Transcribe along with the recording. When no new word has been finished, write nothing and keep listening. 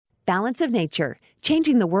Balance of Nature,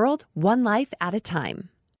 changing the world one life at a time.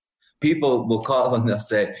 People will call and they'll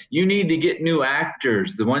say, you need to get new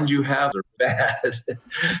actors. The ones you have are bad.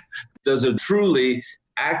 Those are truly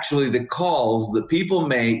actually the calls that people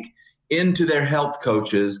make into their health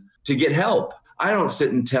coaches to get help. I don't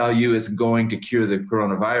sit and tell you it's going to cure the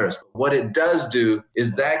coronavirus. What it does do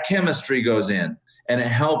is that chemistry goes in and it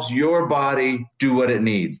helps your body do what it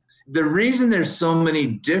needs. The reason there's so many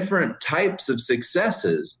different types of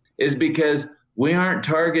successes is because we aren't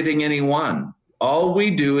targeting any one. All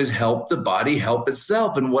we do is help the body help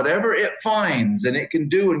itself, and whatever it finds and it can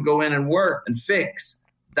do and go in and work and fix,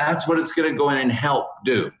 that's what it's going to go in and help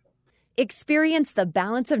do. Experience the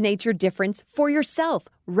Balance of Nature difference for yourself.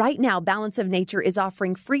 Right now, Balance of Nature is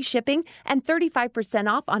offering free shipping and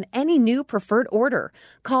 35% off on any new preferred order.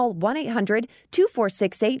 Call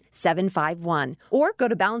 1-800-2468-751 or go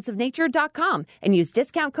to balanceofnature.com and use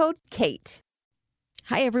discount code KATE.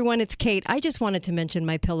 Hi, everyone. It's Kate. I just wanted to mention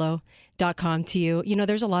mypillow.com to you. You know,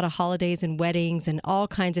 there's a lot of holidays and weddings and all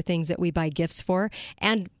kinds of things that we buy gifts for.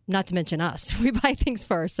 And not to mention us. We buy things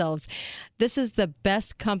for ourselves. This is the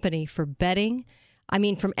best company for bedding. I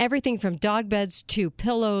mean, from everything from dog beds to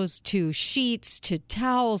pillows to sheets to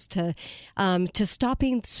towels to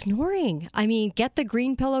stopping snoring. I mean, get the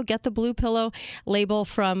green pillow, get the blue pillow label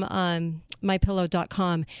from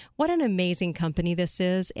mypillow.com. What an amazing company this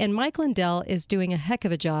is. And Mike Lindell is doing a heck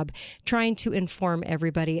of a job trying to inform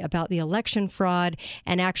everybody about the election fraud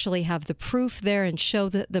and actually have the proof there and show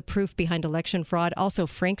the proof behind election fraud. Also,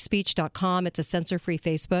 frankspeech.com. It's a censor-free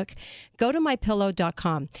Facebook. Go to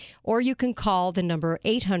mypillow.com or you can call the number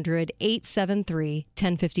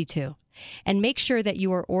 800-873-1052. And make sure that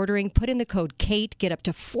you are ordering. Put in the code KATE. Get up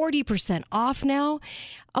to 40% off now.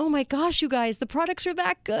 Oh my gosh, you guys, the products are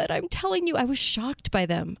that good. I'm telling you, I was shocked by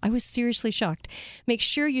them. I was seriously shocked. Make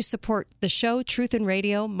sure you support the show, Truth in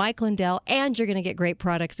Radio, Mike Lindell, and you're going to get great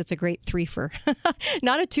products. It's a great threefer.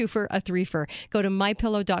 Not a twofer, a threefer. Go to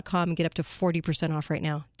mypillow.com and get up to 40% off right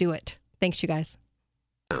now. Do it. Thanks, you guys.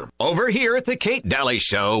 Over here at the Kate Dalley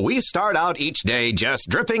Show, we start out each day just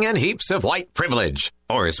dripping in heaps of white privilege.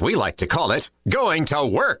 Or as we like to call it, going to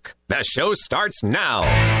work. The show starts now.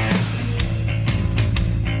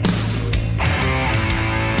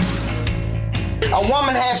 A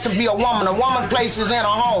woman has to be a woman. A woman places in a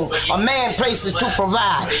home. A man places to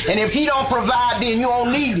provide. And if he don't provide, then you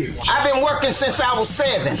don't need him. I've been working since I was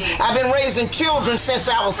 7. I've been raising children since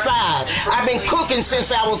I was 5. I've been cooking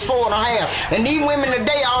since I was 4 and a half. And these women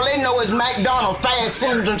today, all they know is McDonald's, fast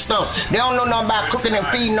foods and stuff. They don't know nothing about cooking and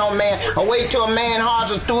feeding no man. Or wait till a man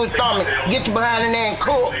hardens through his stomach, get you behind in there and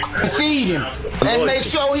cook and feed him. And make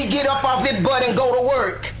sure he get up off his butt and go to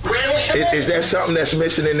work. Is there something that's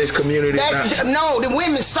missing in this community now? No, the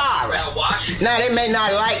women sorry. Now, they may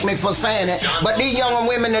not like me for saying it, but these young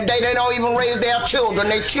women today, they don't even raise their children.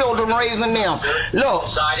 Their children raising them. Look,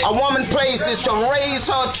 a woman places to raise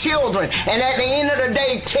her children, and at the end of the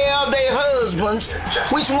day, tell their husbands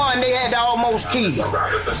which one they had to almost kill.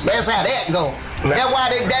 That's how that go.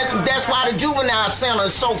 That's why the juvenile center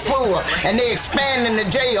is so full, and they're expanding the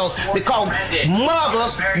jails because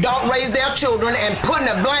mothers don't raise their children and putting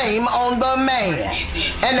the blame on the man.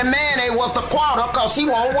 And the man ain't worth a quarter because he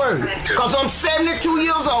won't work. Because I'm 72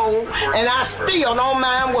 years old and I still don't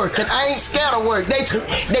mind working. I ain't scared of work. They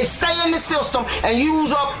stay in the system and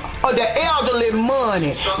use up the elderly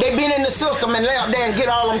money. They been in the system and lay out there and get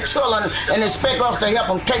all them children and expect us to help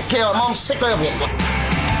them take care of them. I'm sick of it.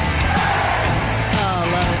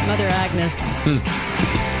 Mother Agnes.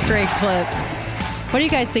 Great clip. What do you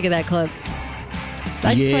guys think of that clip?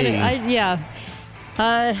 I just want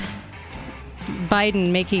to,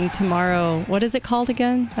 Biden making tomorrow, what is it called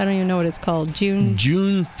again? I don't even know what it's called.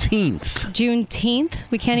 Juneteenth.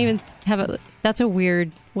 Juneteenth? We can't even have a, that's a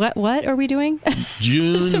weird, what are we doing?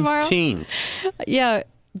 Juneteenth. Tomorrow? Yeah,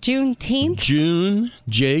 Juneteenth? June,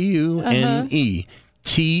 June.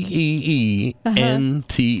 Teenth.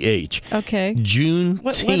 Okay. Juneteenth.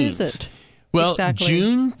 What is it? Well, exactly?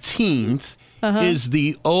 Juneteenth is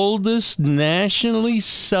the oldest nationally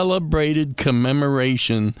celebrated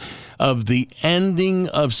commemoration of the ending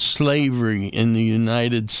of slavery in the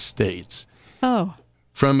United States. Oh.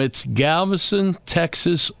 From its Galveston,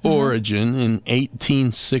 Texas origin in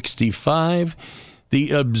 1865,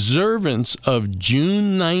 the observance of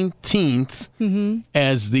June 19th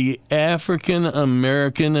as the African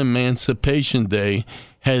American Emancipation Day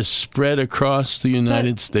has spread across the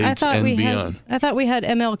United States and beyond. I thought we had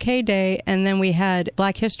MLK Day and then we had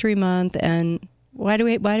Black History Month. And why do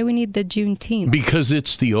we need the Juneteenth? Because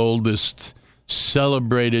it's the oldest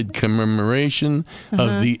celebrated commemoration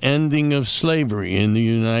of the ending of slavery in the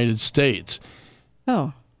United States.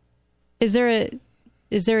 Oh. Is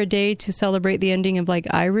there a day to celebrate the ending of like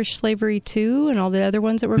Irish slavery too, and all the other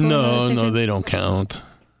ones that were going on? No, they don't count.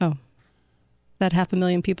 Oh, that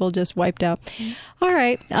 500,000 people just wiped out. All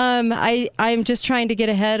right, I'm just trying to get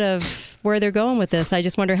ahead of where they're going with this. I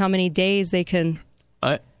just wonder how many days they can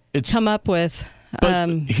come up with. But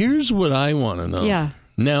here's what I want to know. Yeah.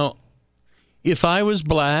 Now, if I was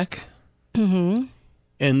black, mm-hmm.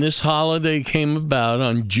 and this holiday came about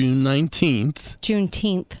on June 19th.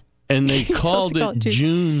 Juneteenth. And they called it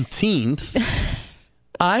Juneteenth,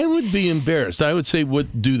 I would be embarrassed. I would say,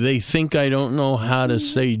 what do they think I don't know how to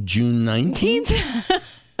say June 19th?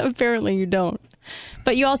 Apparently you don't.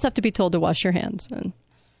 But you also have to be told to wash your hands and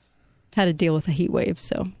how to deal with a heat wave.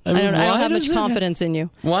 So I don't have much confidence in you.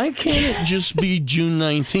 Why can't it just be June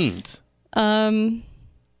 19th? I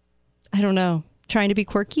don't know. Trying to be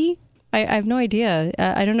quirky? I have no idea.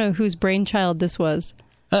 I don't know whose brainchild this was.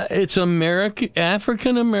 It's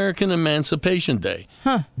African American Emancipation Day,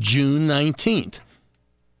 June 19th.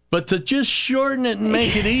 But to just shorten it and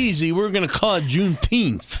make it easy, we're going to call it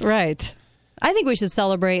Juneteenth. Right. I think we should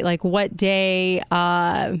celebrate like what day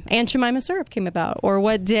Aunt Jemima syrup came about, or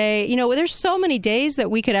what day, there's so many days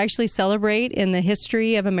that we could actually celebrate in the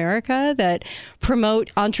history of America that promote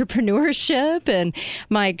entrepreneurship. And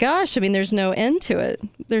my gosh, there's no end to it.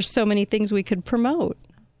 There's so many things we could promote.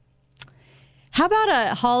 How about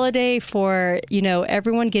a holiday for,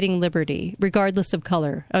 everyone getting liberty, regardless of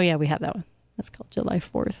color? Oh, yeah, we have that one. That's called July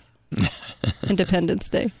 4th. Independence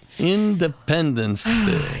Day. Independence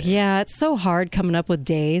Day. Yeah, it's so hard coming up with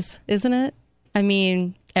days, isn't it?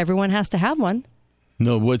 Everyone has to have one.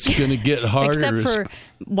 No, what's going to get harder except for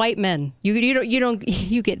white men.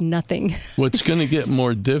 You get nothing. What's going to get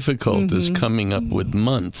more difficult is coming up with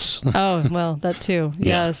months. Oh, well, that too.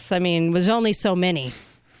 Yeah. Yes. There's only so many.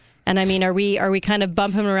 And are we kind of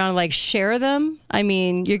bumping around like share them?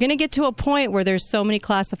 You're going to get to a point where there's so many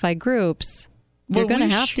classified groups. You're going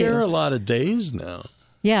to have to. We share a lot of days now.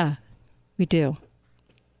 Yeah, we do.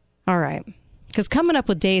 All right. Because coming up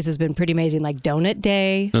with days has been pretty amazing. Like Donut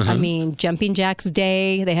Day. Jumping Jacks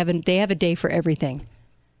Day. They have a day for everything.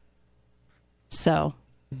 So,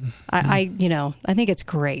 I think it's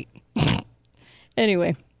great.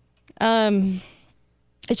 Anyway,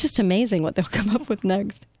 it's just amazing what they'll come up with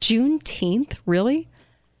next. Juneteenth, really?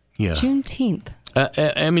 Yeah. Juneteenth.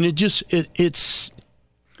 It's.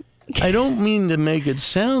 I don't mean to make it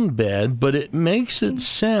sound bad, but it makes it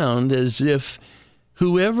sound as if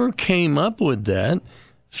whoever came up with that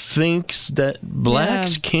thinks that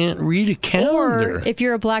blacks can't read a calendar. Or if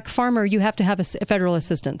you're a black farmer, you have to have a federal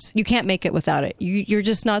assistance. You can't make it without it. You're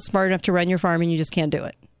just not smart enough to run your farm, and you just can't do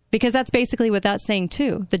it. Because that's basically what that's saying,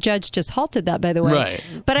 too. The judge just halted that, by the way. Right.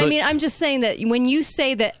 But I'm just saying that when you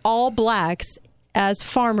say that all blacks as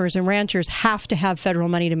farmers and ranchers have to have federal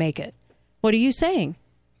money to make it, what are you saying?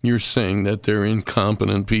 You're saying that they're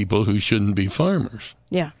incompetent people who shouldn't be farmers.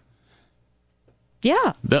 Yeah.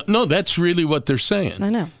 Yeah. No, that's really what they're saying. I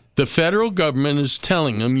know. The federal government is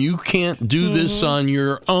telling them you can't do this on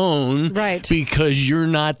your own because you're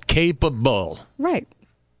not capable. Right.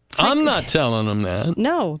 I'm not telling them that.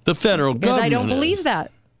 No. The federal government Because I don't believe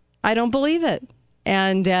that. I don't believe it.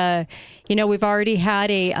 And, we've already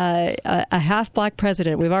had a half-black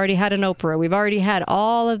president. We've already had an Oprah. We've already had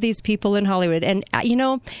all of these people in Hollywood. And,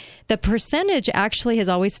 the percentage actually has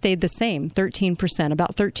always stayed the same, 13%.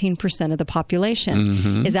 About 13% of the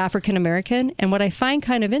population is African-American. And what I find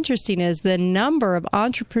kind of interesting is the number of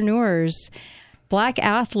entrepreneurs, black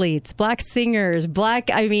athletes, black singers,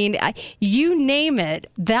 you name it,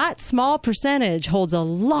 that small percentage holds a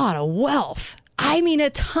lot of wealth. A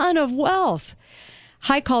ton of wealth.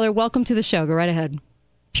 Hi, caller. Welcome to the show. Go right ahead.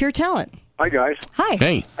 Pure talent. Hi, guys. Hi.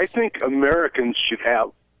 Hey. I think Americans should have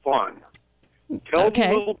fun. Tell the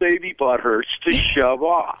little baby butthurts to shove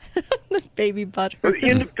off. The baby butthurts.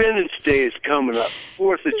 Independence Day is coming up,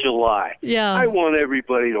 4th of July. Yeah. I want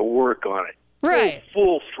everybody to work on it. Right.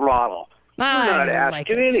 Full throttle. We're not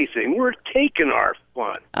asking anything. We're taking our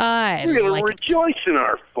fun. We're going to rejoice in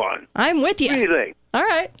our fun. I'm with you. What do you think? All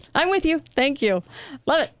right. I'm with you. Thank you.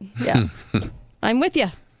 Love it. Yeah. I'm with you.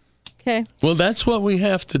 Okay. Well, that's what we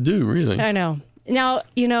have to do, really. I know. Now,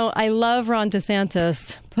 I love Ron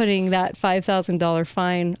DeSantis putting that $5,000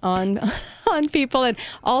 fine on people, and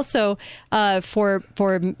also for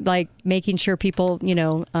like making sure people,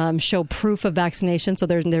 show proof of vaccination. So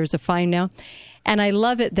there's a fine now. And I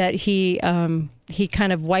love it that he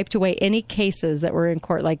kind of wiped away any cases that were in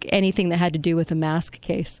court, like anything that had to do with a mask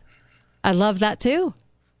case. I love that too.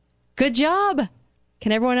 Good job.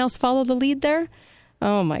 Can everyone else follow the lead there?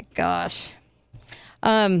 Oh my gosh.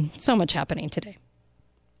 So much happening today.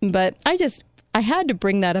 But I had to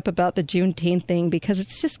bring that up about the Juneteenth thing because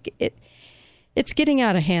it's just it's getting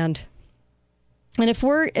out of hand. And if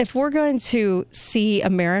we're going to see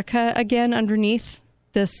America again underneath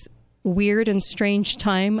this weird and strange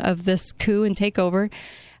time of this coup and takeover,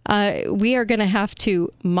 we are going to have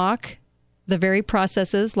to mock the very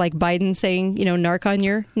processes, like Biden saying, narc on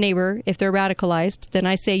your neighbor if they're radicalized. Then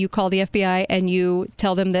I say you call the FBI and you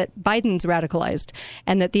tell them that Biden's radicalized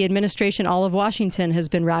and that the administration, all of Washington, has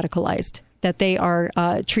been radicalized, that they are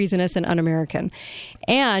treasonous and un-American.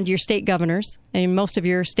 And your state governors and most of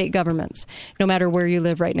your state governments, no matter where you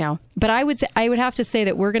live right now. But I would have to say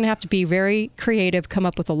that we're going to have to be very creative, come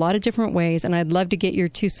up with a lot of different ways. And I'd love to get your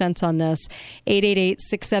 2 cents on this.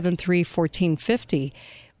 888-673-1450.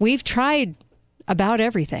 We've tried about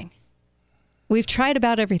everything.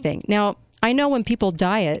 Now, I know when people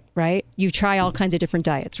diet, right, you try all kinds of different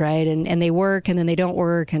diets, right? And they work and then they don't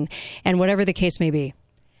work and whatever the case may be.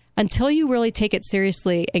 Until you really take it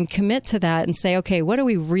seriously and commit to that and say, okay, what are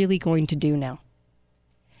we really going to do now?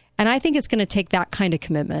 And I think it's going to take that kind of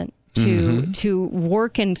commitment to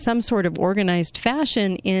work in some sort of organized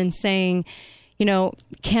fashion in saying,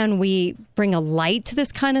 can we bring a light to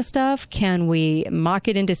this kind of stuff? Can we mock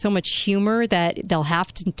it into so much humor that they'll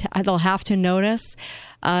have to notice?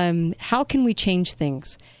 How can we change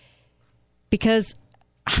things? Because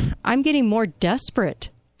I'm getting more desperate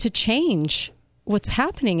to change what's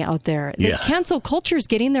happening out there. The cancel culture is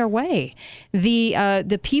getting their way.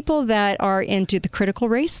 The people that are into the critical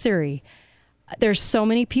race theory, there's so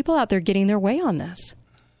many people out there getting their way on this.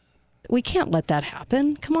 We can't let that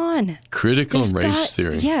happen. Come on. Critical race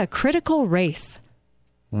theory. Yeah, critical race.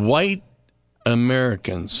 White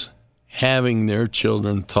Americans having their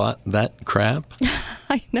children taught that crap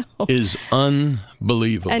I know. Is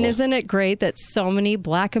unbelievable. And isn't it great that so many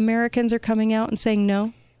black Americans are coming out and saying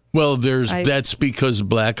no? Well, that's because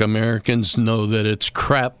black Americans know that it's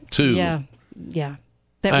crap too. Yeah.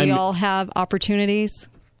 That we all have opportunities.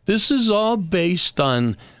 This is all based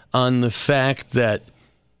on the fact that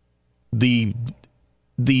the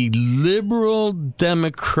liberal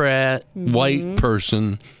Democrat white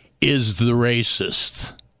person is the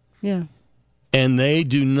racist. Yeah. And they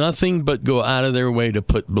do nothing but go out of their way to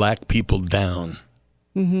put black people down.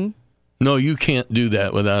 Mm-hmm. No, you can't do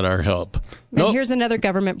that without our help. And here's another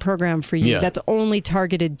government program for you that's only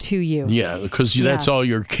targeted to you. Yeah, because that's all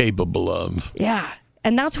you're capable of. Yeah.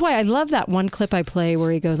 And that's why I love that one clip I play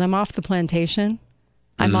where he goes, I'm off the plantation.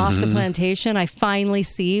 I'm off the plantation. I finally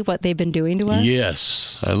see what they've been doing to us.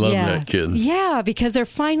 Yes. I love that kid. Yeah, because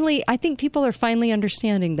I think people are finally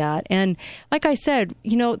understanding that. And like I said,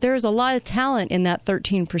 there's a lot of talent in that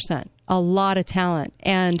 13%. A lot of talent.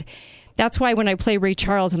 And that's why when I play Ray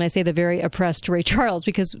Charles and I say the very oppressed Ray Charles,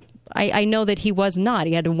 because I know that he was not.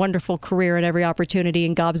 He had a wonderful career and every opportunity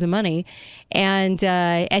and gobs of money. And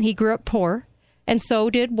he grew up poor. And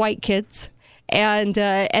so did white kids. And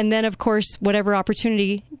then, of course, whatever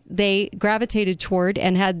opportunity they gravitated toward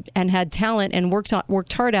and had talent and worked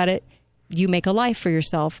hard at it, you make a life for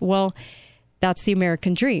yourself. Well, that's the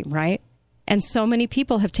American dream, right? And so many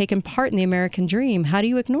people have taken part in the American dream. How do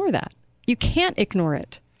you ignore that? You can't ignore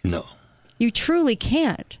it. No. You truly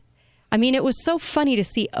can't. I mean, it was so funny to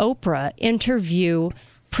see Oprah interview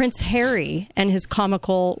Prince Harry and his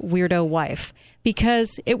comical weirdo wife,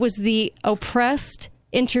 because it was the oppressed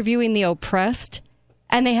interviewing the oppressed,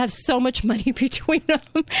 and they have so much money between them,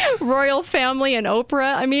 royal family and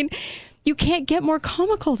Oprah. I mean, you can't get more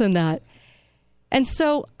comical than that. And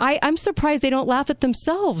so I'm surprised they don't laugh at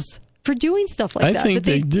themselves for doing stuff like that. I think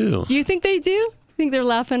they do. Do you think they do? I think they're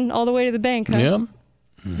laughing all the way to the bank, huh? Yeah.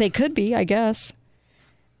 They could be, I guess.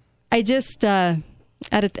 I just, at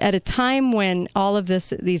a time when all of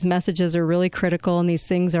these messages are really critical and these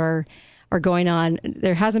things are going on,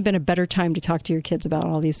 there hasn't been a better time to talk to your kids about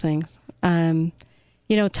all these things.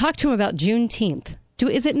 Talk to them about Juneteenth.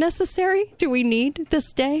 Is it necessary? Do we need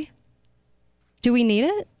this day? Do we need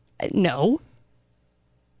it? No.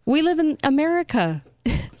 We live in America.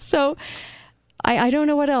 So I don't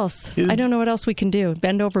know what else. I don't know what else we can do.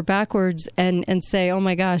 Bend over backwards and say, oh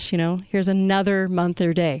my gosh, here's another month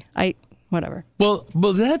or day. Whatever. Well,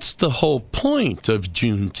 that's the whole point of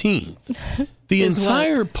Juneteenth. The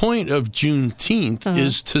entire point of Juneteenth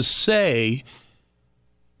is to say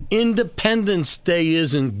Independence Day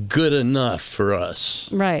isn't good enough for us.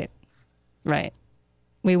 Right.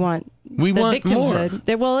 We want victimhood.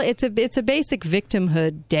 More. Well, it's a basic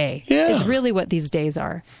victimhood day. Yeah. Is really what these days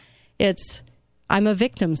are. I'm a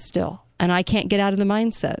victim still, and I can't get out of the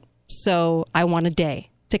mindset. So I want a day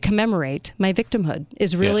to commemorate my victimhood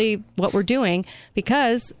is really what we're doing,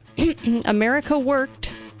 because America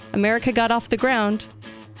worked. America got off the ground.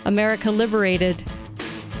 America liberated.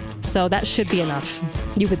 So that should be enough,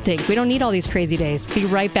 you would think. We don't need all these crazy days. Be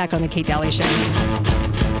right back on the Kate Dalley Show.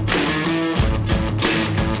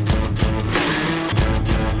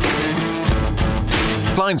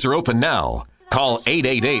 Lines are open now. Call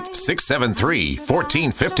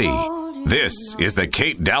 888-673-1450. This is the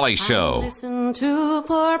Kate Dalley Show. Listen to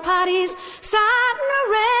poor Patty's sad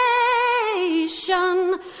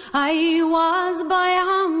narration. I was by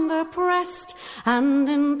hunger pressed and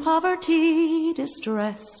in poverty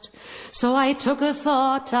distressed. So I took a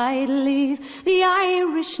thought I'd leave the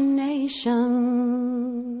Irish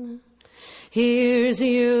nation. Here's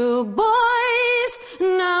you boys,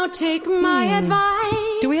 now take my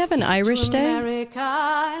advice. Do we have an Irish Day?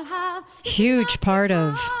 Huge part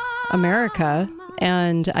of America,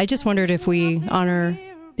 and I just wondered if we honor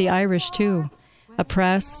the Irish too,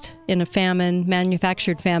 oppressed in a famine,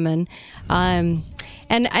 manufactured famine. And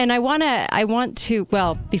I want to,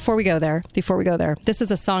 well, before we go there, this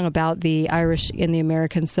is a song about the Irish in the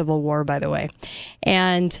American Civil War, by the way.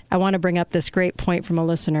 And I want to bring up this great point from a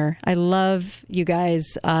listener. I love you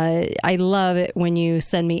guys. I love it when you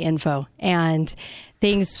send me info and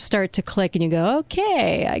things start to click and you go,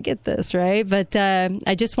 okay, I get this, right? But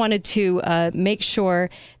I just wanted to make sure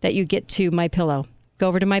that you get to MyPillow. Go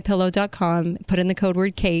over to mypillow.com, put in the code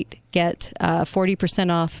word Kate, get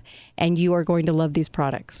 40% off, and you are going to love these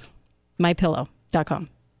products. mypillow.com.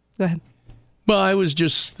 Go ahead. Well, I was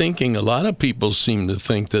just thinking a lot of people seem to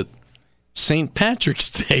think that St. Patrick's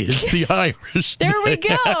Day is the Irish Day. There we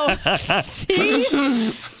go. See?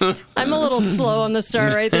 I'm a little slow on the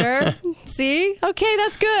start right there. See? Okay,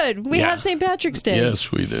 that's good. We have St. Patrick's Day.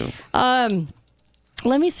 Yes, we do. Let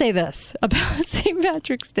me say this about St.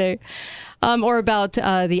 Patrick's Day. Or about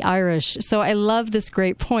the Irish. So I love this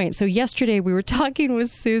great point. So yesterday we were talking with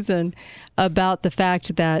Susan about the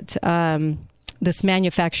fact that this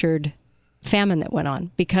manufactured famine that went on,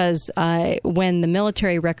 because when the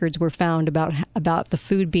military records were found about the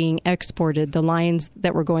food being exported, the lines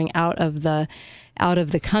that were going out of the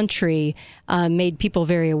country made people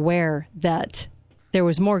very aware that there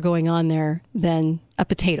was more going on there than a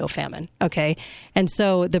potato famine, okay? And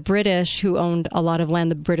so the British, who owned a lot of land,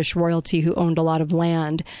 the British royalty, who owned a lot of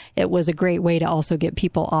land, it was a great way to also get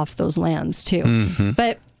people off those lands, too. Mm-hmm.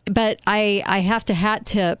 But I have to hat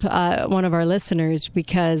tip one of our listeners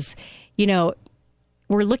because, you know,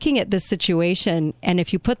 we're looking at this situation, and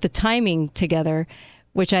if you put the timing together,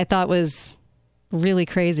 which I thought was really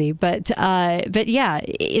crazy, but yeah,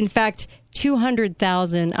 in fact,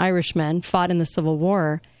 200,000 Irishmen fought in the Civil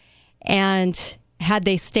War, and had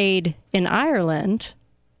they stayed in Ireland,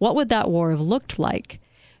 what would that war have looked like?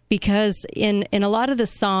 Because in a lot of the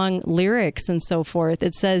song lyrics and so forth,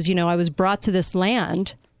 it says, you know, I was brought to this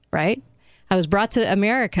land, right? I was brought to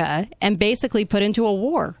America and basically put into a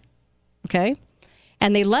war, okay?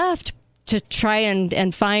 And they left to try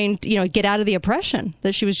and find, you know, get out of the oppression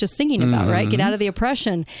that she was just singing about, right? Get out of the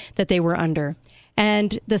oppression that they were under.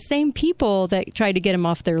 And the same people that tried to get them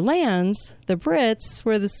off their lands, the Brits,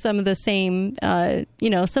 were some of the same,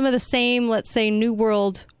 let's say, New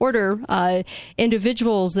World Order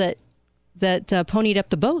individuals that ponied up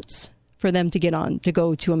the boats for them to get on to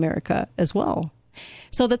go to America as well.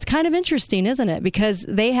 So that's kind of interesting, isn't it? Because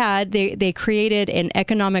they created an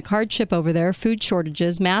economic hardship over there, food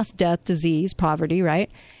shortages, mass death, disease, poverty,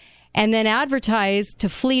 right? And then advertised to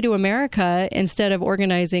flee to America instead of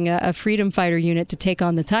organizing a freedom fighter unit to take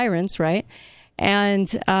on the tyrants, right? And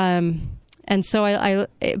so I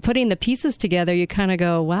putting the pieces together, you kind of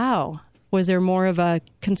go, wow, was there more of a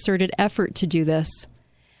concerted effort to do this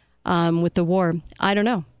with the war? I don't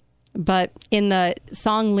know. But in the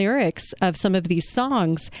song lyrics of some of these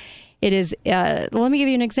songs, it is, let me give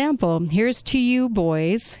you an example. Here's to you,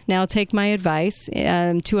 boys. Now take my advice.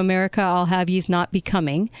 To America, I'll have ye's not be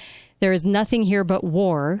coming. There is nothing here but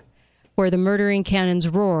war, where the murdering cannons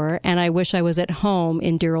roar, and I wish I was at home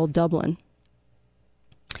in dear old Dublin.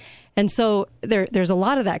 And so there's a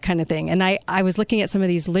lot of that kind of thing. And I was looking at some of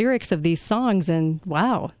these lyrics of these songs, and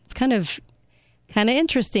wow, it's kind of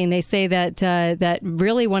interesting. They say that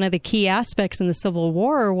really one of the key aspects in the Civil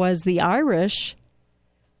War was the Irish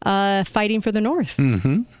fighting for the North.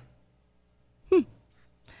 Mm-hmm.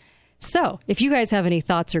 So if you guys have any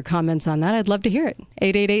thoughts or comments on that, I'd love to hear it.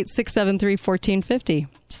 888-673-1450.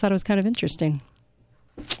 Just thought it was kind of interesting.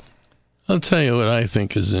 I'll tell you what I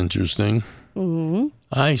think is interesting. Mm-hmm.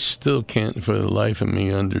 I still can't for the life of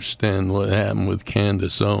me understand what happened with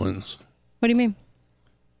Candace Owens. What do you mean?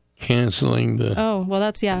 Canceling her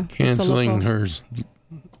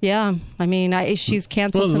Yeah. I mean, she's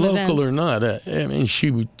canceled some events. Local or not, I mean,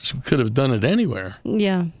 she could have done it anywhere.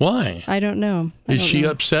 Yeah. Why? I don't know. Is she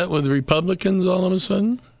upset with Republicans all of a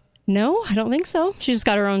sudden? No, I don't think so. She just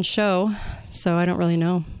got her own show, so I don't really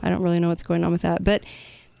know. I don't really know what's going on with that. But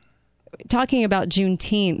talking about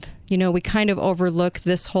Juneteenth, we kind of overlook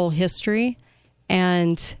this whole history,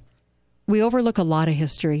 and we overlook a lot of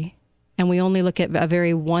history, and we only look at a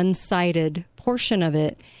very one-sided portion of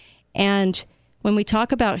it. And when we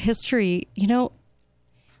talk about history,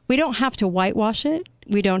 we don't have to whitewash it.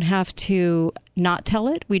 We don't have to not tell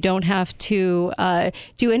it. We don't have to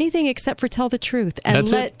do anything except for tell the truth and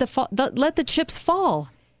let the chips fall.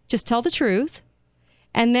 Just tell the truth,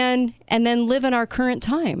 and then live in our current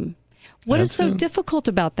time. What is so difficult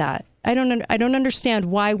about that? I don't understand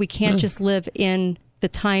why we can't just live in the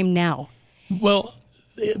time now. Well,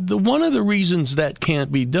 one of the reasons that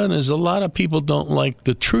can't be done is a lot of people don't like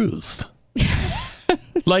the truth.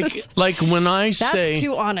 Like when I say, that's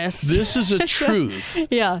too honest. This is a truth.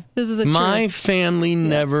 Yeah, this is a truth. My family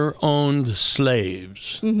never owned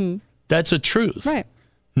slaves. Mm-hmm. That's a truth. Right.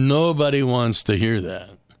 Nobody wants to hear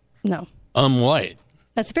that. No. I'm white.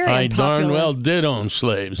 That's very I unpopular. darn well did own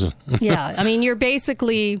slaves. Yeah, I mean, you're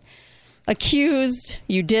basically accused,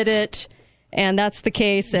 you did it, and that's the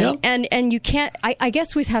case. And and you can't, I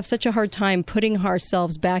guess we have such a hard time putting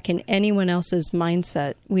ourselves back in anyone else's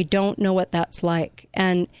mindset. We don't know what that's like.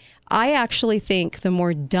 And I actually think the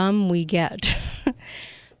more dumb we get,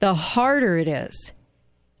 the harder it is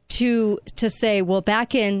to say, well,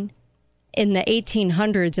 back in the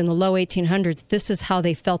 1800s, in the low 1800s, this is how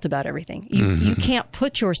they felt about everything. You can't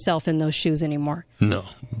put yourself in those shoes anymore. No,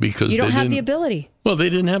 because you don't have the ability. Well,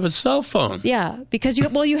 they didn't have a cell phone. Yeah, because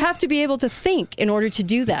you have to be able to think in order to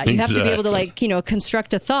do that. You have to be able to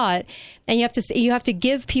construct a thought, and you have to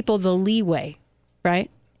give people the leeway, right?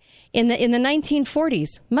 In the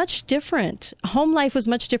 1940s, much different. Home life was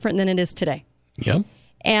much different than it is today. Yep.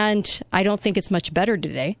 And I don't think it's much better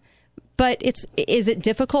today. But is it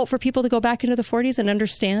difficult for people to go back into the 40s and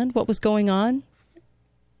understand what was going on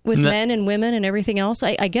with men and women and everything else?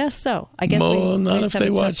 I guess so. I guess not if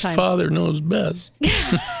they watch Father Knows Best.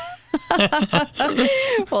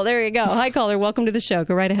 Well, there you go. Hi, caller. Welcome to the show.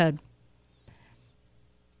 Go right ahead.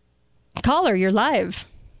 Caller, you're live.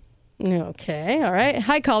 Okay. All right.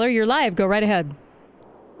 Hi, caller. You're live. Go right ahead.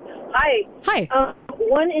 Hi. Hi.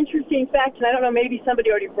 One interesting fact, and I don't know, maybe somebody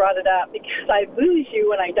already brought it up because I lose you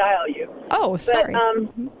when I dial you. Oh, sorry.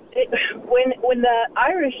 When the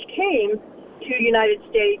Irish came to the United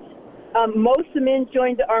States, most of the men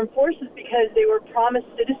joined the armed forces because they were promised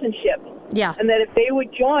citizenship. Yeah. And that if they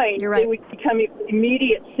would join, they would become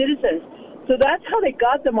immediate citizens. So that's how they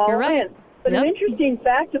got them all in. But an interesting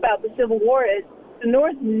fact about the Civil War is the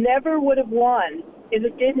North never would have won if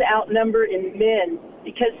it didn't outnumber in men,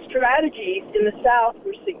 because strategies in the South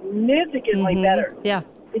were significantly better. Yeah.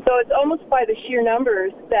 And so it's almost by the sheer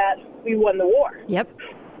numbers that we won the war. Yep.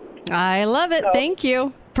 I love it. Thank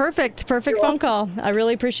you. Perfect phone call. I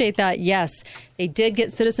really appreciate that. Yes, they did get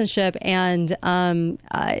citizenship, and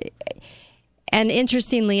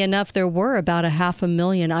interestingly enough, there were about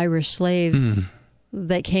 500,000 Irish slaves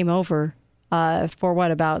that came over for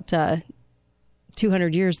about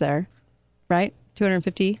 200 years there, right?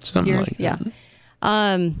 250 Something years? Like yeah.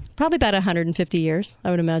 Probably about 150 years,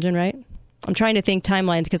 I would imagine, right? I'm trying to think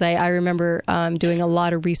timelines because I remember doing a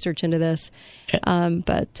lot of research into this.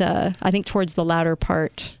 But I think towards the latter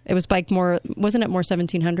part, it was like wasn't it more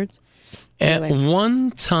 1700s? Anyway. At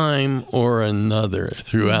one time or another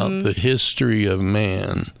throughout the history of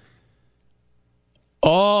man,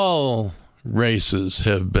 all races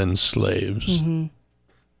have been slaves. Mm-hmm.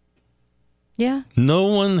 Yeah. No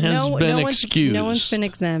one has been excused. No one's been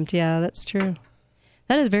exempt. Yeah, that's true.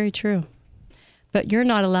 That is very true. But you're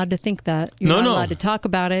not allowed to think that. You're not allowed to talk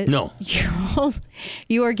about it. No.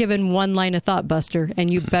 You are given one line of thought, Buster,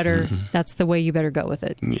 and you better, that's the way you better go with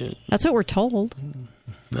it. Yeah. That's what we're told.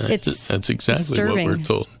 That's exactly disturbing. what we're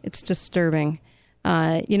told. It's disturbing.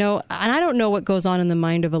 And I don't know what goes on in the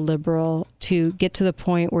mind of a liberal to get to the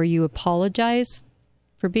point where you apologize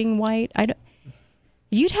for being white.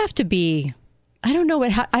 You'd have to be... I don't know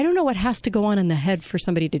what has to go on in the head for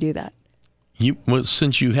somebody to do that.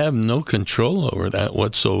 Since you have no control over that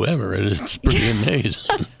whatsoever, it's pretty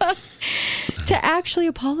amazing. To actually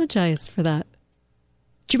apologize for that.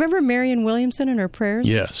 Do you remember Marianne Williamson and her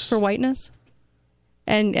prayers for whiteness?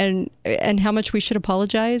 And how much we should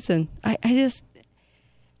apologize? And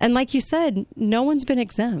and like you said, no one's been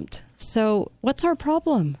exempt. So what's our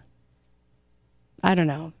problem? I don't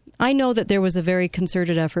know. I know that there was a very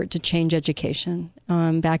concerted effort to change education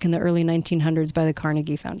back in the early 1900s by the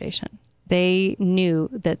Carnegie Foundation. They knew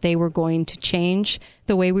that they were going to change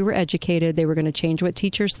the way we were educated. They were going to change what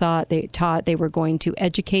teachers taught. They were going to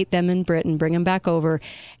educate them in Britain, bring them back over,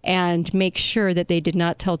 and make sure that they did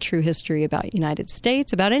not tell true history about United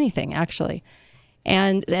States, about anything, actually,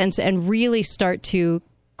 and really start to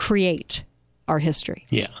create our history.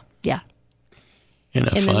 Yeah. Yeah. And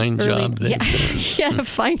a fine job they did. Yeah, a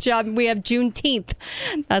fine job. We have Juneteenth.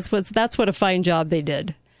 That's what a fine job they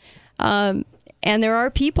did. And there are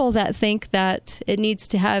people that think that it needs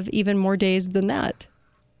to have even more days than that.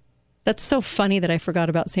 That's so funny that I forgot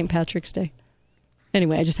about St. Patrick's Day.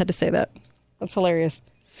 Anyway, I just had to say that. That's hilarious.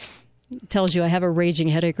 It tells you I have a raging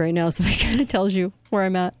headache right now, so that kind of tells you where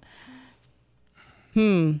I'm at.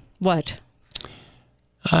 What?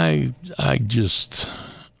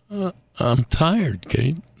 I'm tired,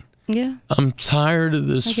 Kate. Yeah. I'm tired of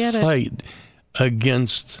this fight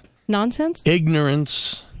against nonsense,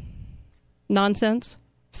 ignorance, nonsense,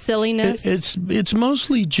 silliness. It's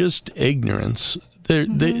mostly just ignorance.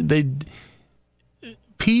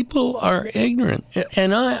 People are ignorant,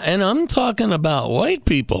 and I'm talking about white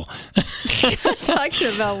people. I'm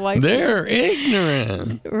talking about white people. They're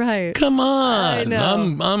ignorant. Right. Come on. I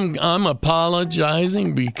know. I'm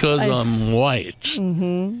apologizing because I'm white.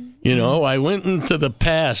 Mm-hmm. You know, I went into the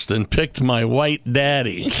past and picked my white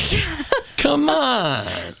daddy. Come on.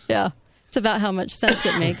 Yeah. It's about how much sense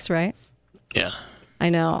it makes, right? Yeah. I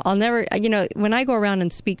know. I'll never, when I go around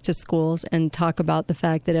and speak to schools and talk about the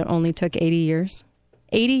fact that it only took 80 years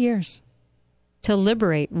to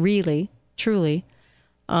liberate, really, truly,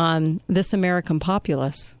 this American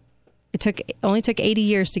populace. It only took 80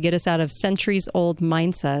 years to get us out of centuries-old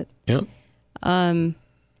mindset. Yep.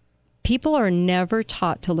 People are never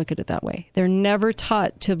taught to look at it that way. They're never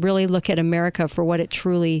taught to really look at America for what it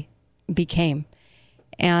truly became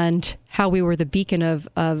and how we were the beacon of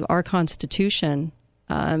our Constitution.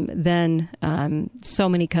 Then so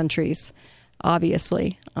many countries,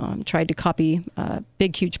 obviously, tried to copy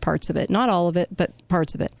big, huge parts of it. Not all of it, but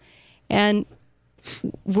parts of it. And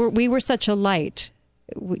we were such a light.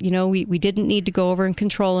 We didn't need to go over and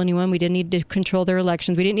control anyone. We didn't need to control their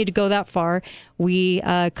elections. We didn't need to go that far. We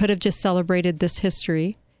could have just celebrated this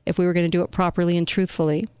history if we were going to do it properly and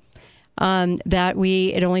truthfully.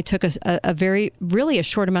 It only took a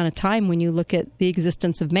short amount of time when you look at the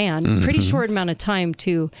existence of man. Mm-hmm. Pretty short amount of time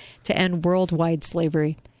to end worldwide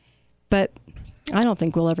slavery. But I don't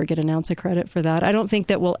think we'll ever get an ounce of credit for that. I don't think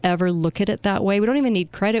that we'll ever look at it that way. We don't even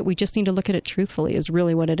need credit. We just need to look at it truthfully is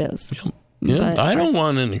really what it is. Yep. Yeah, I don't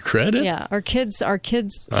want any credit. Yeah, our kids. I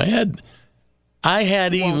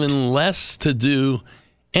had even less to do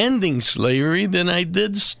ending slavery than I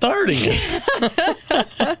did starting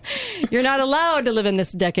it. You're not allowed to live in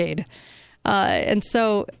this decade. And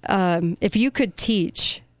so if you could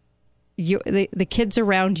teach the kids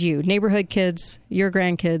around you, neighborhood kids, your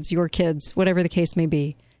grandkids, your kids, whatever the case may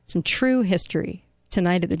be, some true history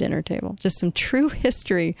tonight at the dinner table, just some true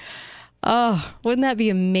history. Oh, wouldn't that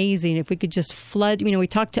be amazing if we could just flood? We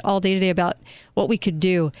talked all day today about what we could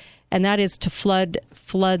do, and that is to flood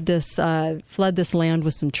this land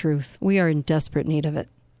with some truth. We are in desperate need of it.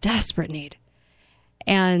 Desperate need.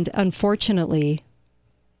 And unfortunately,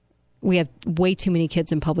 we have way too many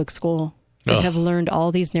kids in public school that have learned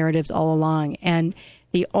all these narratives all along. And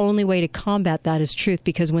the only way to combat that is truth,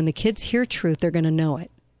 because when the kids hear truth, they're going to know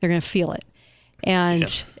it. They're going to feel it.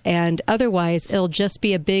 And otherwise, it'll just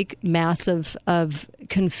be a big mass of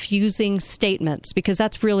confusing statements, because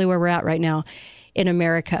that's really where we're at right now in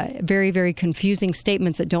America. Very, very confusing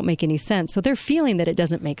statements that don't make any sense. So they're feeling that it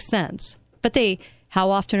doesn't make sense. But how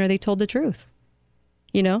often are they told the truth?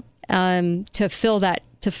 To fill that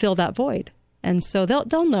void. And so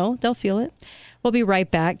they'll know, they'll feel it. We'll be right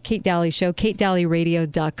back. Kate Dalley Show,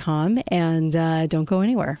 KateDalleyRadio.com. And don't go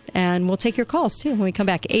anywhere. And we'll take your calls, too, when we come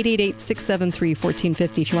back.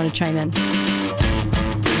 888-673-1450 if you want to chime in.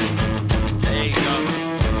 There you go.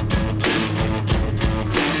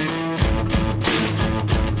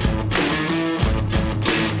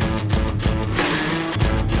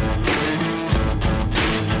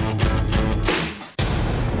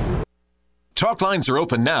 Talk lines are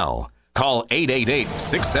open now. Call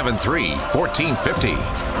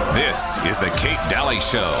 888-673-1450. This is the Kate Dalley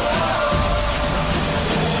Show.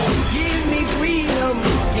 Give me freedom,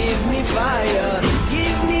 give me fire,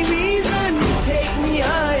 give me reason, take me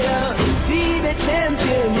higher. See the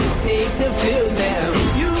champions, take the field now.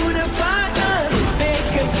 Unify us,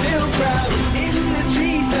 make us feel proud. In the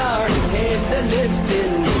streets our heads are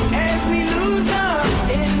lifting as we lose our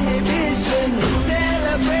inhibition.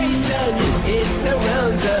 Celebration, it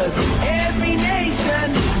surrounds us. Every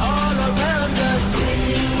nation, all around us,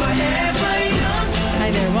 sing forever young. Hi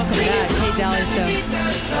there, welcome back.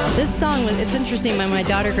 This song, it's interesting. When my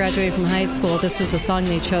daughter graduated from high school, this was the song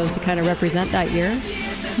they chose to kind of represent that year.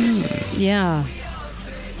 Yeah.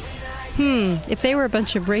 If they were a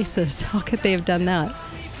bunch of racists, how could they have done that?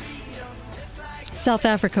 South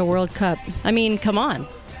Africa World Cup. I mean, come on.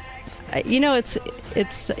 It's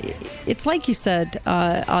like you said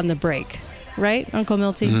on the break, right, Uncle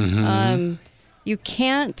Milty? Mm-hmm. You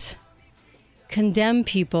can't condemn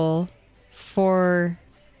people for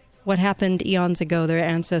what happened eons ago, their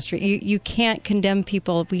ancestry. You can't condemn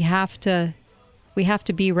people. We have to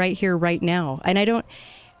be right here, right now. And I don't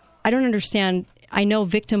understand. I know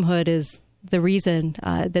victimhood is the reason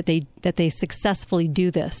that they successfully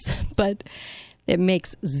do this, but it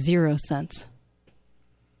makes zero sense.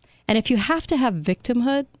 And if you have to have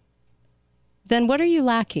victimhood, then what are you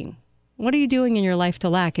lacking? What are you doing in your life to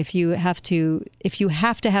lack if you have to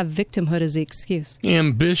have victimhood as the excuse?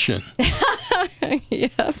 Ambition.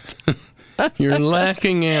 You're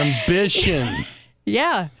lacking ambition.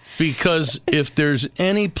 Yeah. Because if there's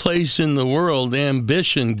any place in the world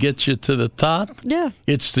ambition gets you to the top,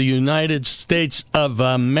 it's the United States of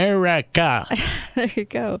America. There you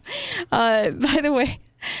go. By the way,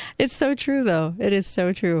 it's so true, though. It is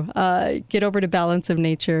so true. Get over to Balance of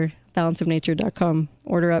Nature, balanceofnature.com.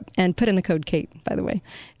 Order up and put in the code Kate, by the way.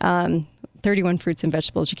 31 fruits and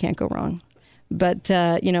vegetables. You can't go wrong. But,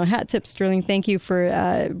 hat tip, Sterling, thank you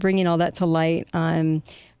for bringing all that to light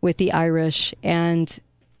with the Irish. And,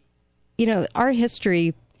 our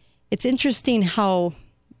history, it's interesting how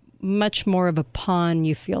much more of a pawn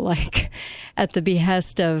you feel like at the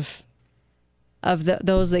behest of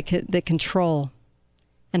those that control,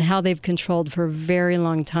 and how they've controlled for a very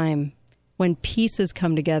long time. When pieces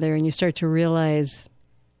come together and you start to realize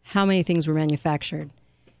how many things were manufactured.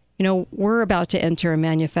 We're about to enter a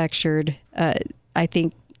manufactured, I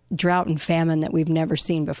think, drought and famine that we've never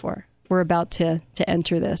seen before. We're about to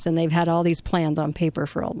enter this, and they've had all these plans on paper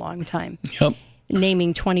for a long time. Yep.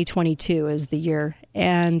 Naming 2022 as the year.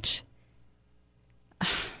 And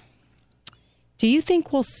do you think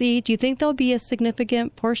there'll be a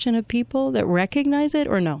significant portion of people that recognize it,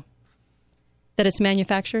 or no? That it's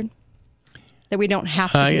manufactured? That we don't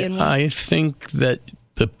have to be in one? I think that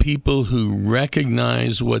the people who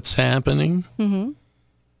recognize what's happening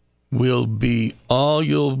will be, all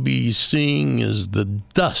you'll be seeing is the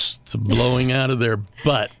dust blowing out of their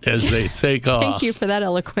butt as they take off. Thank you for that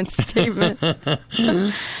eloquent statement.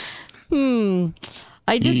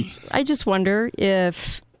 I just wonder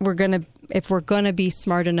if we're gonna be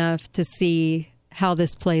smart enough to see how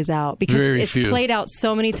this plays out, because it's played out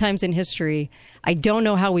so many times in history. I don't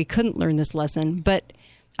know how we couldn't learn this lesson, but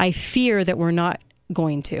I fear that we're not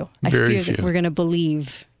going to. I fear that we're going to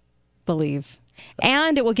believe.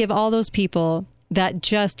 And it will give all those people that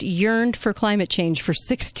just yearned for climate change for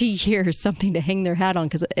 60 years something to hang their hat on,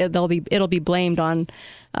 because it'll be blamed on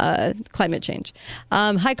climate change.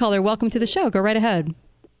 Hi, caller. Welcome to the show. Go right ahead.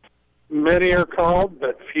 Many are called,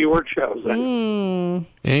 but few are chosen.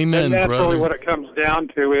 Amen, and that's brother. really what it comes down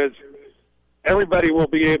to, is everybody will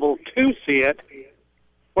be able to see it,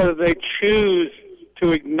 whether they choose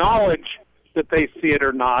to acknowledge that they see it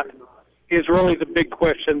or not is really the big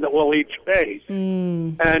question that we'll each face.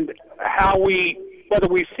 And whether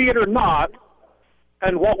we see it or not,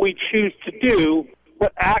 and what we choose to do,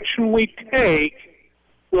 what action we take,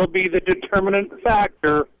 will be the determinant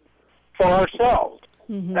factor for ourselves.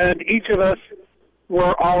 And each of us,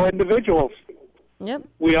 we're all individuals. Yep.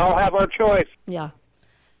 We all have our choice. Yeah.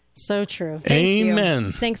 So true. Amen.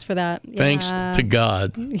 You. Thanks for that. Thanks to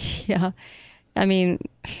God. Yeah. I mean,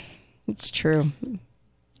 it's true.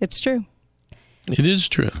 It's true. It is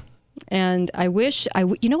true. And I wish,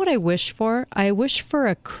 you know what I wish for? I wish for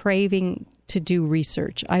a craving to do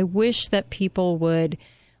research. I wish that people would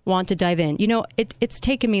want to dive in. It's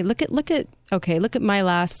taken me, look at my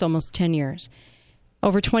last almost 10 years.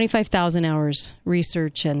 Over 25,000 hours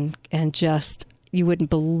research and just, you wouldn't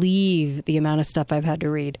believe the amount of stuff I've had to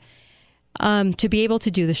read to be able to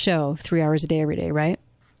do the show 3 hours a day, every day, right?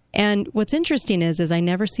 And what's interesting is I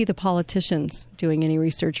never see the politicians doing any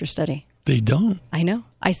research or study. They don't. I know.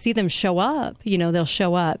 I see them show up. They'll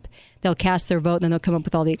show up, they'll cast their vote, and then they'll come up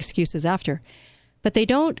with all the excuses after. But they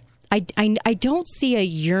don't, I don't see a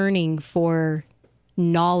yearning for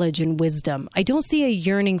knowledge and wisdom. I don't see a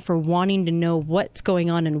yearning for wanting to know what's going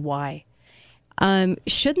on and why.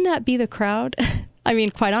 Shouldn't that be the crowd? I mean,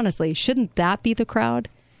 quite honestly, shouldn't that be the crowd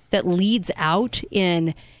that leads out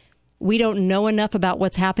in, we don't know enough about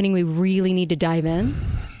what's happening, we really need to dive in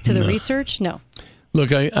to the research? No.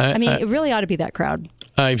 Look, I mean, it really ought to be that crowd.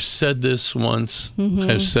 I've said this once.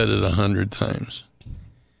 I've said it 100 times.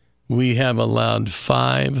 we have allowed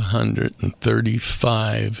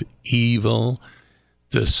 535 evil,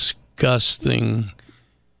 disgusting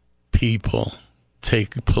people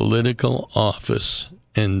take political office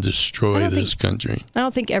and destroy this country. I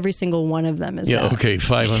don't think every single one of them is that. Okay,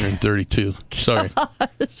 532. Sorry. I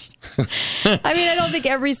mean, I don't think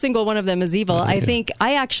every single one of them is evil. I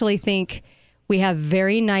actually think we have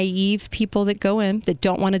very naive people that go in that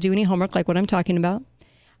don't want to do any homework, like what I'm talking about.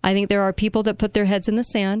 I think there are people that put their heads in the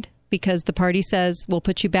sand because the party says, we'll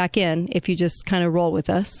put you back in if you just kind of roll with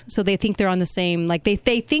us. So they think they're on the same, like they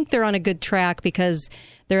think they're on a good track because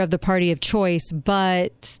they're of the party of choice,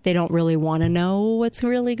 but they don't really want to know what's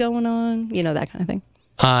really going on. You know, that kind of thing.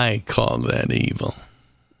 I call that evil.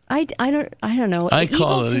 I don't know. I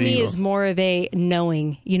call evil to it me evil. is more of a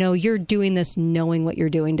knowing. You know, you're doing this knowing what you're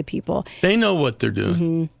doing to people. They know what they're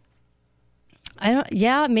doing.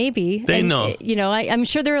 Yeah, maybe. They know. You know, I'm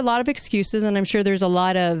sure there are a lot of excuses, and I'm sure there's a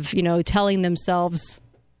lot of, you know, telling themselves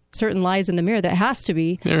certain lies in the mirror. That has to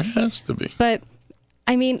be. There has to be. But,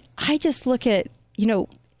 I mean, I just look at, you know,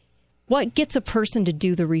 what gets a person to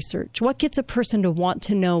do the research? What gets a person to want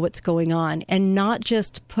to know what's going on and not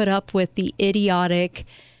just put up with the idiotic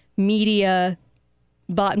media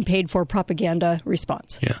bought and paid for propaganda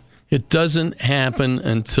response? Yeah. It doesn't happen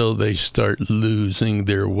until they start losing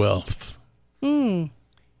their wealth. When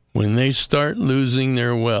they start losing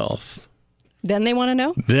their wealth, then they want to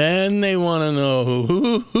know? Then they want to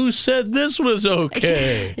know who said this was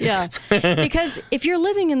okay. Yeah. Because if you're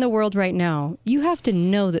living in the world right now, you have to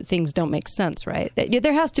know that things don't make sense, right?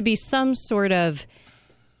 There has to be some sort of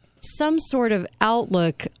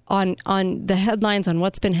outlook on the headlines on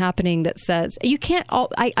what's been happening that says you can't.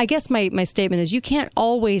 I guess my statement is you can't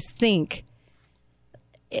always think,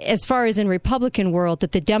 as far as in Republican world,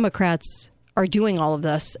 that the Democrats are doing all of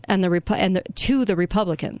this and to the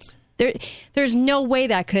Republicans. There's no way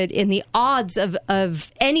that could, in the odds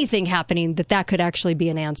of anything happening, that could actually be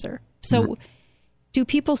an answer. So do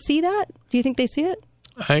people see that? Do you think they see it?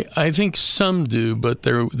 I think some do, but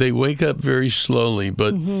they wake up very slowly.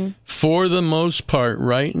 But for the most part,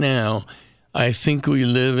 right now, I think we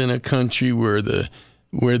live in a country where the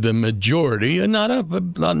majority, not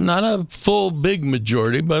a full big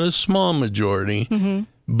majority, but a small majority,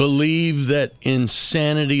 believe that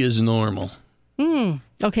insanity is normal.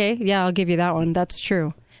 Okay, yeah, I'll give you that one. That's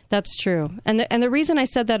true. That's true. And the reason I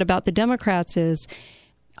said that about the Democrats is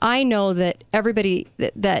I know that everybody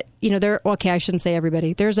that you know, I shouldn't say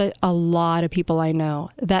everybody. There's a lot of people I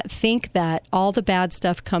know that think that all the bad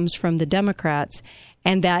stuff comes from the Democrats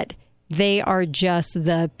and that they are just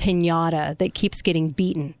the piñata that keeps getting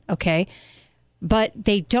beaten, okay? But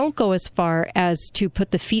they don't go as far as to put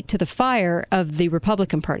the feet to the fire of the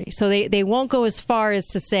Republican Party. So they won't go as far as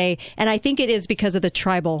to say, and I think it is because of the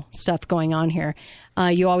tribal stuff going on here.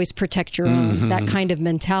 You always protect your own, that kind of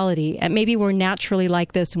mentality. And maybe we're naturally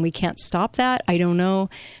like this and we can't stop that. I don't know.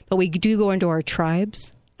 But we do go into our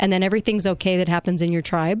tribes. And then everything's okay that happens in your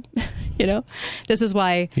tribe. You know, this is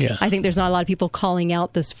why I think there's not a lot of people calling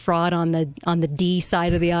out this fraud on the D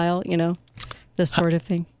side of the aisle, you know, this sort of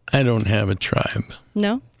thing. I don't have a tribe.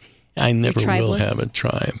 No? I never will have a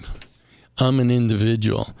tribe. I'm an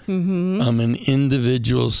individual. I'm an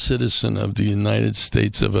individual citizen of the United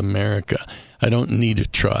States of America. I don't need a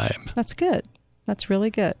tribe. That's good. That's really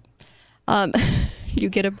good. You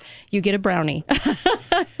get a brownie.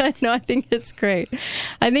 No, I think it's great.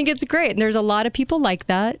 I think it's great. And there's a lot of people like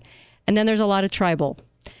that. And then there's a lot of tribal.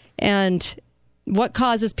 And what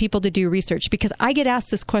causes people to do research? Because I get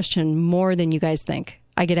asked this question more than you guys think.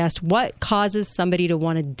 I get asked, what causes somebody to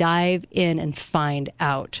want to dive in and find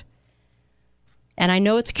out? And I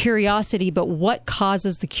know it's curiosity, but what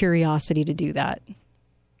causes the curiosity to do that?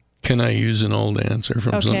 Can I use an old answer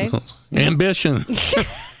from someone else? Ambition.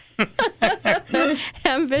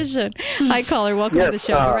 Ambition. Hi, caller. Welcome to the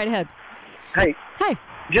show. Go right ahead. Hey. Hi.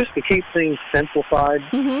 Just to keep things simplified,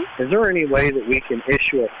 is there any way that we can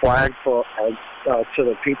issue a flag for to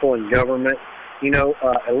the people in government? You know,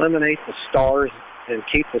 eliminate the stars and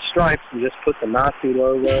keep the stripes and just put the Nazi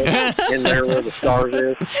logo in there where the stars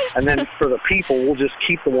is. And then for the people, we'll just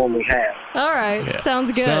keep the one we have. All right. Yeah.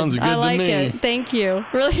 Sounds good. Sounds good I like to me. it. Thank you.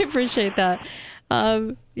 Really appreciate that.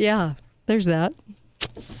 Yeah, there's that.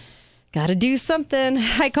 Got to do something.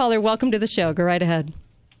 Hi, caller. Welcome to the show. Go right ahead.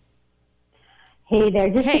 Hey there.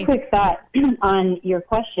 Just a quick thought on your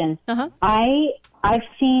question. I've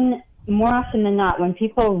seen more often than not when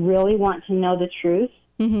people really want to know the truth,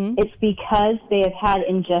 it's because they have had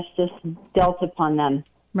injustice dealt upon them,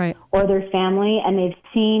 right, or their family, and they've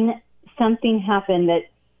seen something happen that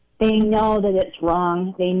they know that it's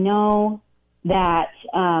wrong. They know that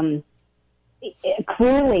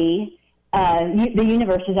clearly the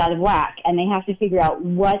universe is out of whack, and they have to figure out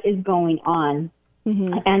what is going on.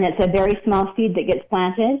 Mm-hmm. And it's a very small seed that gets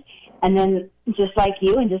planted, and then just like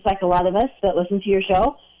you and just like a lot of us that listen to your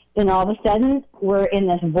show, then all of a sudden we're in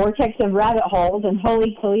this vortex of rabbit holes and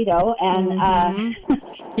holy Toledo, and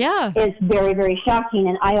it's very, very shocking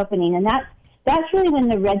and eye-opening. And that's really when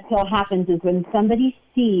the red pill happens, is when somebody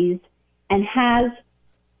sees and has,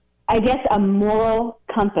 I guess, a moral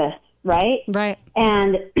compass, right? Right.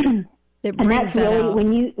 And it and that's that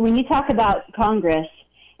really out. when you talk about Congress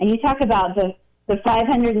and you talk about the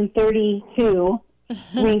 532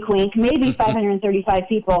 wink wink, maybe 535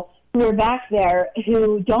 people who are back there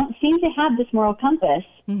who don't seem to have this moral compass.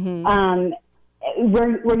 Mm-hmm.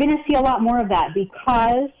 We're going to see a lot more of that,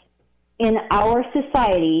 because in our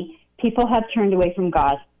society, people have turned away from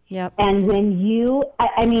God. Yep. And when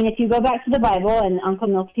I mean, if you go back to the Bible, and Uncle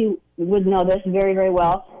Milty would know this very, very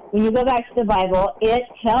well, when you go back to the Bible, it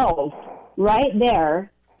tells right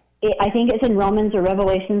there, I think it's in Romans or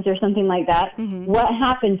Revelations or something like that, what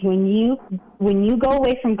happens when you go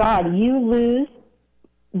away from God. You lose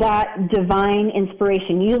that divine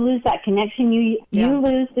inspiration. You lose that connection. You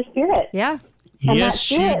lose the Spirit. Yeah. And yes,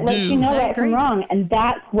 that Spirit lets you know right from wrong. And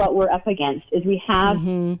that's what we're up against, is we have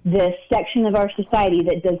this section of our society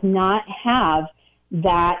that does not have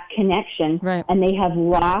that connection. Right. And they have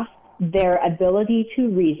lost their ability to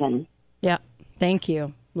reason. Yeah. Thank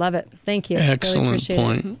you. Love it. Thank you. Excellent really appreciate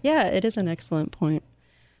point. It. Yeah, it is an excellent point.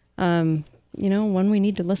 One we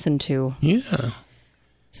need to listen to. Yeah.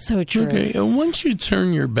 So true. Okay, and once you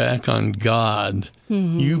turn your back on God,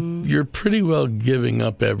 you're pretty well giving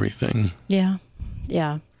up everything. Yeah.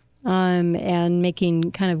 Yeah. And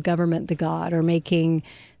making kind of government the God, or making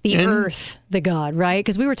the earth the God, right?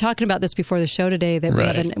 Because we were talking about this before the show today,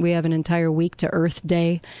 that we have an entire week to Earth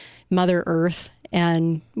Day, Mother Earth,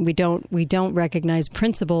 and we don't recognize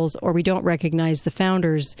principles, or we don't recognize the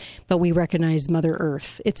founders, but we recognize Mother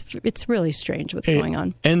Earth. It's really strange what's going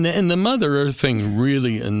on. And the Mother Earth thing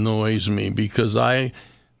really annoys me, because I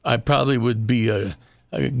probably would be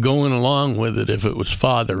going along with it if it was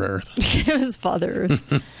Father Earth. It was Father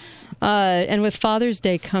Earth. And with Father's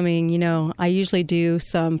Day coming, I usually do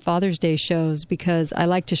some Father's Day shows, because I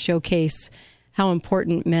like to showcase how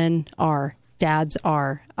important men are, dads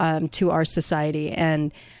are, to our society.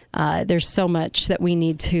 And there's so much that we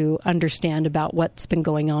need to understand about what's been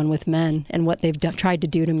going on with men and what they've tried to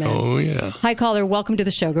do to men. Oh, yeah. Hi, caller. Welcome to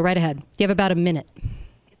the show. Go right ahead. You have about a minute.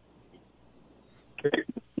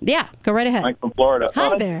 Yeah, go right ahead. Mike from Florida.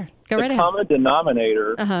 Hi there. Go right ahead. The common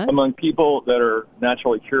denominator among people that are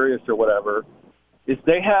naturally curious or whatever is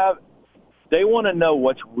they want to know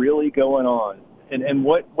what's really going on. And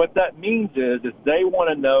what that means is they want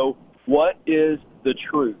to know what is the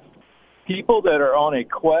truth. People that are on a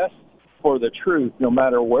quest for the truth, no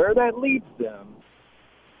matter where that leads them,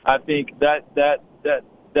 I think that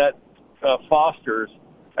fosters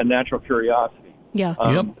a natural curiosity. Yeah.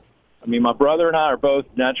 Yep. I mean, my brother and I are both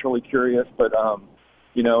naturally curious, but, and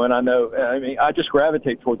I just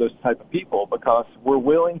gravitate toward those type of people, because we're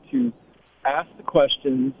willing to ask the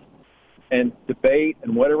questions and debate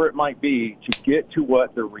and whatever it might be to get to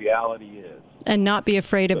what the reality is. And not be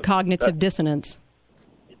afraid of cognitive dissonance.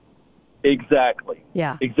 Exactly.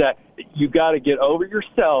 Yeah. Exactly. You got to get over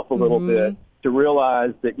yourself a little bit to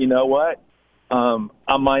realize that, you know what,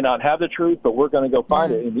 I might not have the truth, but we're going to go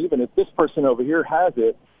find it. And even if this person over here has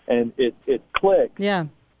it and it clicks,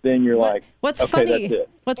 then you're what's okay, funny, that's it.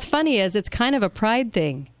 What's funny is it's kind of a pride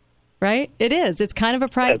thing, right? It is. It's kind of a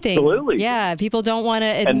pride thing. Absolutely. Yeah. People don't want to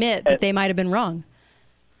admit that they might have been wrong.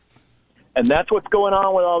 And that's what's going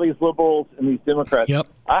on with all these liberals and these Democrats. Yep.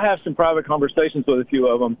 I have some private conversations with a few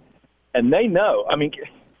of them, and they know. I mean,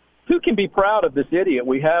 who can be proud of this idiot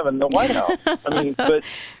we have in the White House? I mean, but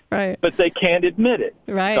they can't admit it.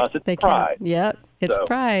 Right. Because it's pride. Yep. It's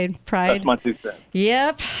pride. That's my 2 cents.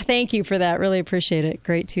 Yep. Thank you for that. Really appreciate it.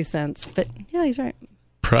 Great 2 cents. But yeah, he's right.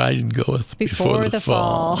 Pride goeth before the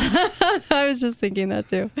fall. I was just thinking that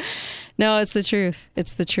too. No, it's the truth.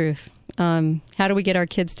 It's the truth. How do we get our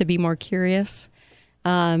kids to be more curious?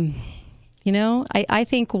 I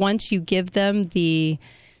think once you give them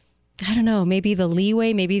maybe the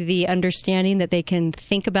leeway, maybe the understanding that they can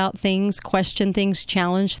think about things, question things,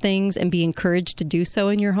 challenge things, and be encouraged to do so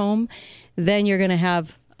in your home, then you're going to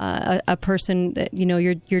have a person that,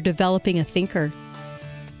 you're developing a thinker.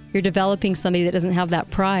 You're developing somebody that doesn't have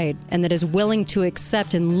that pride and that is willing to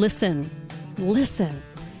accept and listen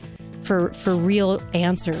for real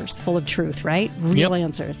answers, full of truth, right? Real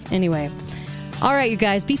answers. Anyway, All right, you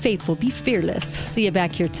guys, be faithful, be fearless. See you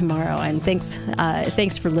back here tomorrow. And thanks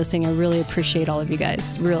for listening. I really appreciate all of you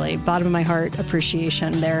guys. Really, bottom of my heart,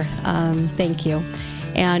 appreciation there. Thank you.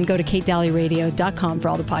 And go to katedalleyradio.com for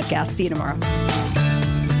all the podcasts. See you tomorrow.